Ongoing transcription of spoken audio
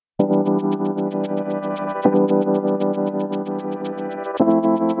Welcome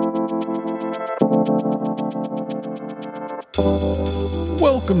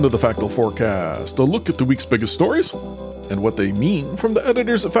to the Factal Forecast, a look at the week's biggest stories and what they mean from the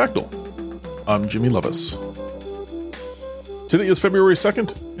editors at Factal. I'm Jimmy Levis. Today is February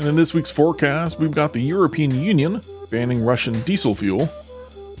 2nd, and in this week's forecast, we've got the European Union banning Russian diesel fuel,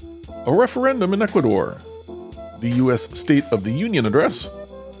 a referendum in Ecuador, the U.S. State of the Union address,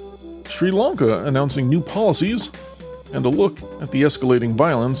 Sri Lanka announcing new policies, and a look at the escalating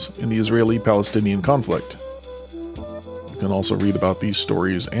violence in the Israeli-Palestinian conflict. You can also read about these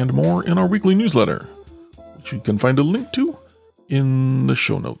stories and more in our weekly newsletter, which you can find a link to in the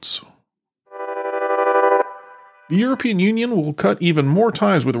show notes. The European Union will cut even more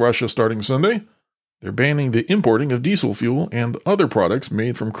ties with Russia starting Sunday. They're banning the importing of diesel fuel and other products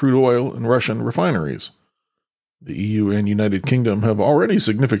made from crude oil in Russian refineries. The EU and United Kingdom have already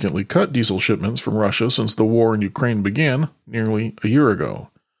significantly cut diesel shipments from Russia since the war in Ukraine began nearly a year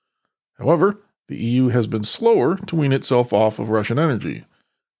ago. However, the EU has been slower to wean itself off of Russian energy.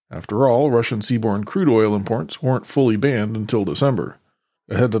 After all, Russian seaborne crude oil imports weren't fully banned until December.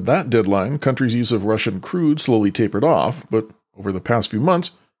 Ahead of that deadline, countries' use of Russian crude slowly tapered off, but over the past few months,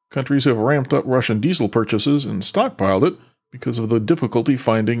 countries have ramped up Russian diesel purchases and stockpiled it because of the difficulty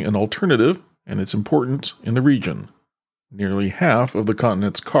finding an alternative and its importance in the region. Nearly half of the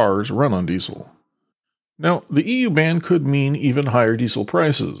continent's cars run on diesel. Now, the EU ban could mean even higher diesel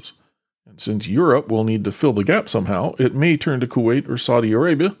prices, and since Europe will need to fill the gap somehow, it may turn to Kuwait or Saudi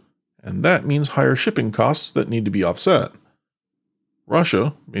Arabia, and that means higher shipping costs that need to be offset.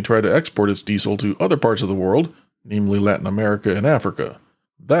 Russia may try to export its diesel to other parts of the world, namely Latin America and Africa.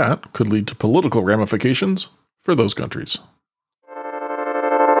 That could lead to political ramifications for those countries.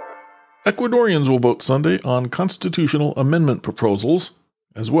 Ecuadorians will vote Sunday on constitutional amendment proposals,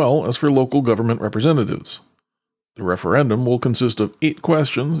 as well as for local government representatives. The referendum will consist of 8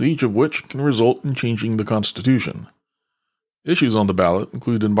 questions, each of which can result in changing the constitution. Issues on the ballot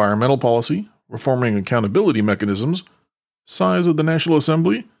include environmental policy, reforming accountability mechanisms, size of the National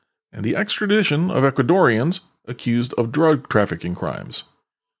Assembly, and the extradition of Ecuadorians accused of drug trafficking crimes.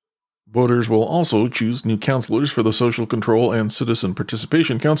 Voters will also choose new councilors for the Social Control and Citizen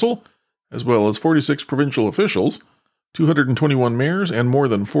Participation Council, as well as 46 provincial officials, 221 mayors, and more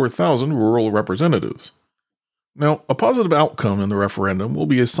than 4,000 rural representatives. Now, a positive outcome in the referendum will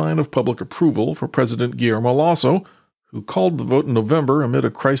be a sign of public approval for President Guillermo Lasso, who called the vote in November amid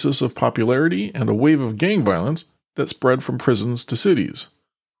a crisis of popularity and a wave of gang violence that spread from prisons to cities.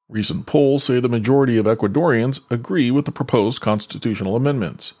 Recent polls say the majority of Ecuadorians agree with the proposed constitutional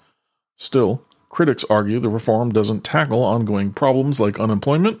amendments. Still, critics argue the reform doesn't tackle ongoing problems like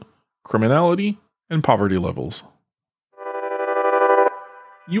unemployment, criminality, and poverty levels.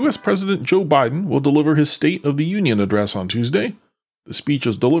 U.S. President Joe Biden will deliver his State of the Union address on Tuesday. The speech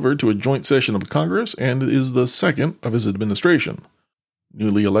is delivered to a joint session of Congress and is the second of his administration.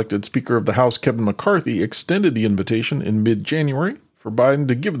 Newly elected Speaker of the House Kevin McCarthy extended the invitation in mid-January for Biden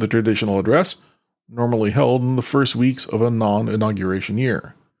to give the traditional address, normally held in the first weeks of a non-inauguration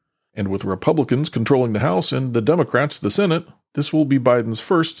year. And with Republicans controlling the House and the Democrats the Senate, this will be Biden's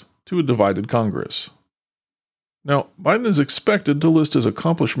first to a divided Congress. Now, Biden is expected to list his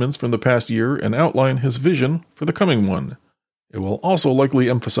accomplishments from the past year and outline his vision for the coming one. It will also likely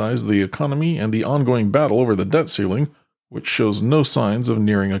emphasize the economy and the ongoing battle over the debt ceiling, which shows no signs of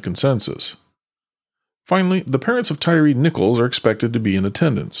nearing a consensus. Finally, the parents of Tyre Nichols are expected to be in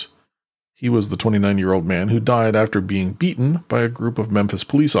attendance. He was the 29-year-old man who died after being beaten by a group of Memphis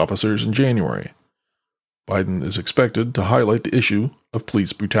police officers in January. Biden is expected to highlight the issue of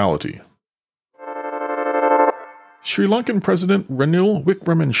police brutality. Sri Lankan President Ranil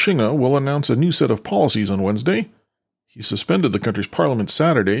Wickremesinghe will announce a new set of policies on Wednesday. He suspended the country's parliament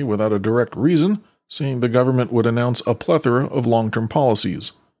Saturday without a direct reason, saying the government would announce a plethora of long-term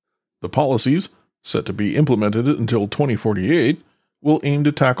policies. The policies, set to be implemented until 2048, will aim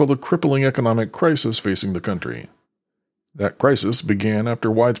to tackle the crippling economic crisis facing the country. That crisis began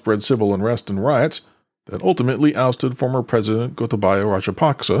after widespread civil unrest and riots that ultimately ousted former President Gotabaya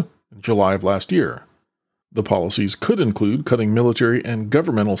Rajapaksa in July of last year. The policies could include cutting military and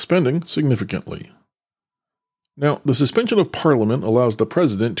governmental spending significantly. Now, the suspension of Parliament allows the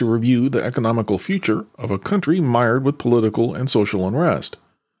President to review the economical future of a country mired with political and social unrest.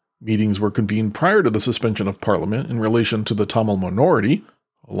 Meetings were convened prior to the suspension of Parliament in relation to the Tamil minority,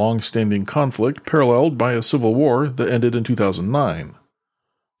 a long-standing conflict paralleled by a civil war that ended in 2009.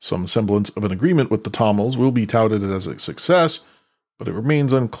 Some semblance of an agreement with the Tamils will be touted as a success, but it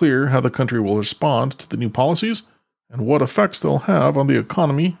remains unclear how the country will respond to the new policies and what effects they'll have on the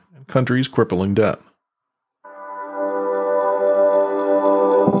economy and country's crippling debt.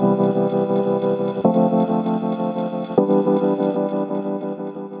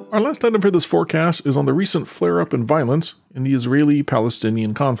 Our last item for this forecast is on the recent flare-up in violence in the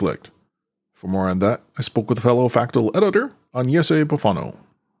Israeli-Palestinian conflict. For more on that, I spoke with fellow Factual editor Agnese Bufano.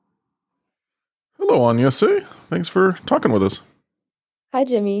 Hello, Agnese. Thanks for talking with us. Hi,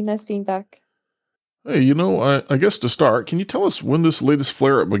 Jimmy. Nice being back. Hey, I guess to start, can you tell us when this latest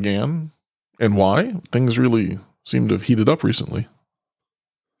flare-up began and why? Things really seem to have heated up recently.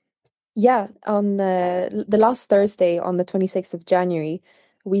 Yeah, on the last Thursday, on the 26th of January,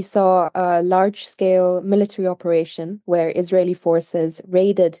 we saw a large-scale military operation where Israeli forces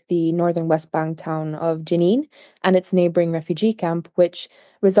raided the northern West Bank town of Jenin and its neighboring refugee camp, which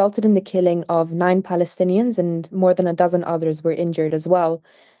resulted in the killing of 9 Palestinians and more than a dozen others were injured as well.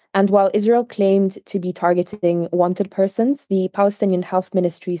 And while Israel claimed to be targeting wanted persons, the Palestinian Health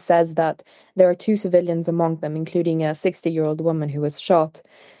Ministry says that there are 2 civilians among them, including a 60-year-old woman who was shot.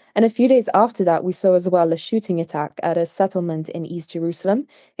 And a few days after that, we saw as well a shooting attack at a settlement in East Jerusalem,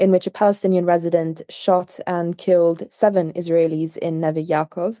 in which a Palestinian resident shot and killed 7 Israelis in Neve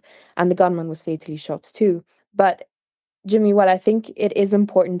Yaakov, and the gunman was fatally shot too. But Jimmy, while I think it is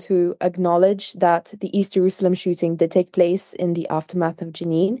important to acknowledge that the East Jerusalem shooting did take place in the aftermath of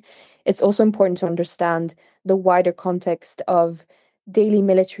Jenin, it's also important to understand the wider context of daily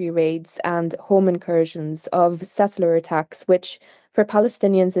military raids and home incursions, of settler attacks, which for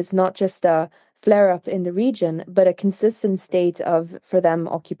Palestinians is not just a flare-up in the region, but a consistent state of, for them,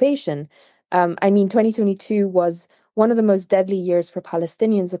 occupation. 2022 was one of the most deadly years for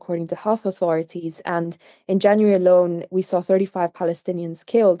Palestinians, according to health authorities. And in January alone, we saw 35 Palestinians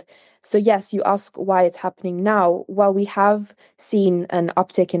killed. So yes, you ask why it's happening now. While we have seen an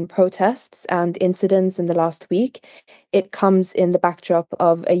uptick in protests and incidents in the last week, it comes in the backdrop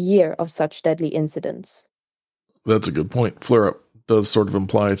of a year of such deadly incidents. That's a good point. Flare-up does sort of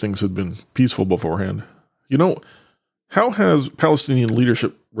imply things had been peaceful beforehand. How has Palestinian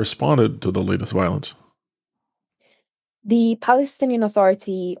leadership responded to the latest violence? The Palestinian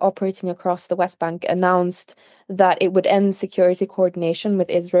Authority operating across the West Bank announced that it would end security coordination with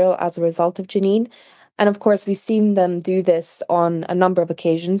Israel as a result of Jenin. And of course, we've seen them do this on a number of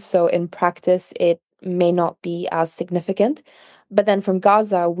occasions. So in practice, it may not be as significant. But then from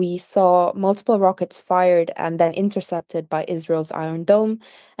Gaza, we saw multiple rockets fired and then intercepted by Israel's Iron Dome.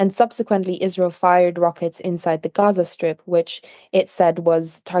 And subsequently, Israel fired rockets inside the Gaza Strip, which it said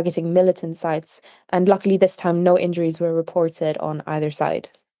was targeting militant sites. And luckily, this time, no injuries were reported on either side.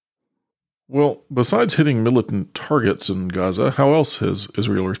 Well, besides hitting militant targets in Gaza, how else has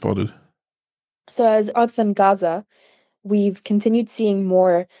Israel responded? So, as other than Gaza, we've continued seeing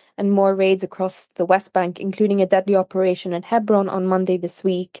more and more raids across the West Bank, including a deadly operation in Hebron on Monday this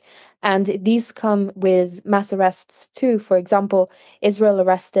week. And these come with mass arrests too. For example, Israel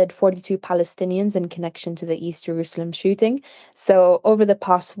arrested 42 Palestinians in connection to the East Jerusalem shooting. So over the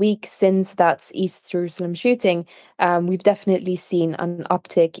past week since that East Jerusalem shooting, we've definitely seen an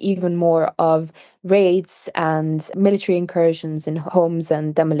uptick even more of raids and military incursions in homes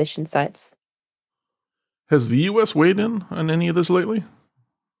and demolition sites. Has the U.S. weighed in on any of this lately?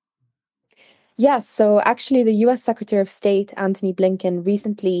 Yes, so actually, the US Secretary of State, Antony Blinken,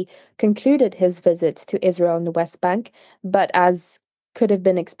 recently concluded his visit to Israel and the West Bank. But as could have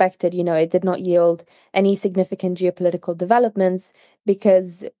been expected, it did not yield any significant geopolitical developments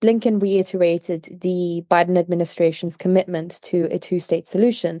because Blinken reiterated the Biden administration's commitment to a 2-state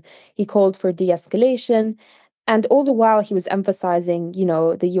solution. He called for de-escalation. And all the while, he was emphasizing,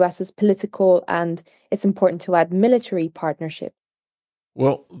 the US's political and, it's important to add, military partnership.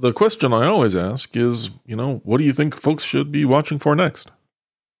 Well, the question I always ask is, what do you think folks should be watching for next?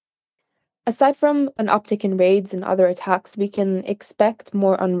 Aside from an uptick in raids and other attacks, we can expect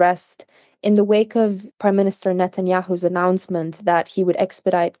more unrest in the wake of Prime Minister Netanyahu's announcement that he would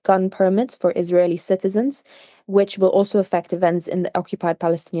expedite gun permits for Israeli citizens, which will also affect events in the occupied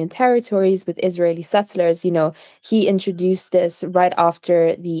Palestinian territories with Israeli settlers. He introduced this right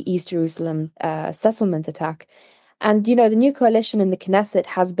after the East Jerusalem settlement attack. And, the new coalition in the Knesset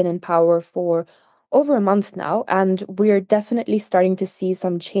has been in power for over a month now, and we're definitely starting to see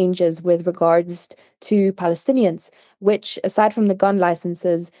some changes with regards to Palestinians, which, aside from the gun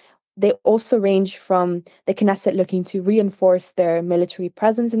licenses, they also range from the Knesset looking to reinforce their military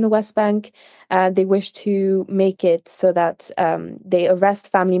presence in the West Bank. They wish to make it so that they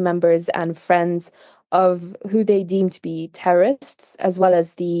arrest family members and friends of who they deem to be terrorists, as well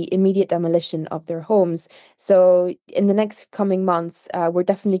as the immediate demolition of their homes. So in the next coming months, we're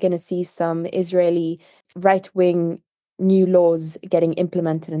definitely going to see some Israeli right-wing new laws getting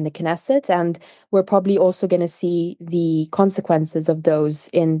implemented in the Knesset, and we're probably also going to see the consequences of those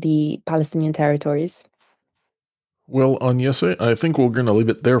in the Palestinian territories. Well, Agnese, I think we're going to leave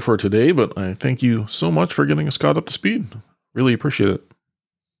it there for today, but I thank you so much for getting us caught up to speed. Really appreciate it.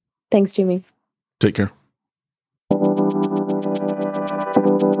 Thanks, Jimmy. Take care.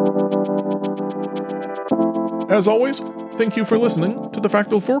 As always, thank you for listening to the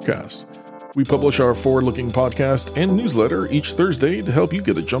Factual Forecast. We publish our forward-looking podcast and newsletter each Thursday to help you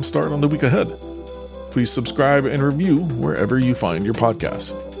get a jump start on the week ahead. Please subscribe and review wherever you find your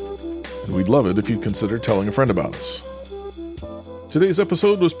podcasts. And we'd love it if you'd consider telling a friend about us. Today's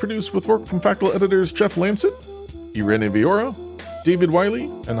episode was produced with work from Factual editors Jeff Lancet, Irene Viora, David Wiley,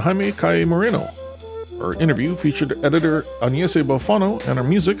 and Jaime Calle Moreno. Our interview featured editor Agnese Bofano, and our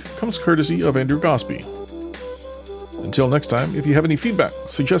music comes courtesy of Andrew Gosby. Until next time, if you have any feedback,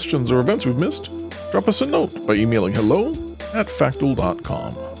 suggestions, or events we've missed, drop us a note by emailing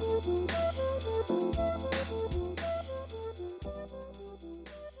hello@factual.com.